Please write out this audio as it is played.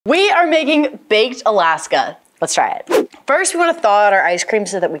are making baked Alaska. Let's try it. First, we want to thaw out our ice cream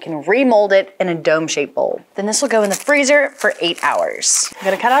so that we can remold it in a dome-shaped bowl. Then this will go in the freezer for 8 hours. I'm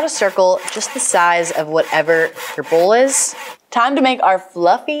gonna cut out a circle just the size of whatever your bowl is. Time to make our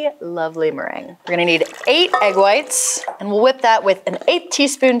fluffy, lovely meringue. We're gonna need 8 egg whites, and we'll whip that with an 1/8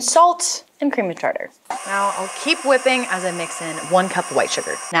 teaspoon salt and cream of tartar. Now, I'll keep whipping as I mix in 1 cup of white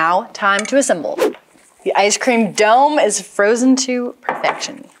sugar. Now, time to assemble. The ice cream dome is frozen to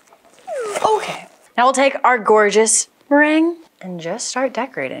perfection. Okay. Now we'll take our gorgeous meringue and just start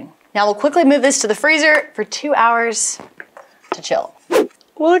decorating. Now we'll quickly move this to the freezer for 2 hours to chill.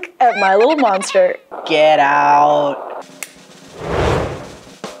 Look at my little monster. Get out.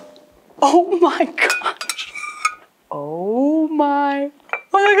 Oh my gosh. Oh my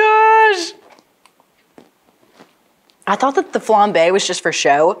gosh. I thought that the flambé was just for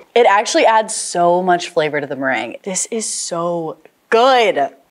show. It actually adds so much flavor to the meringue. This is so good.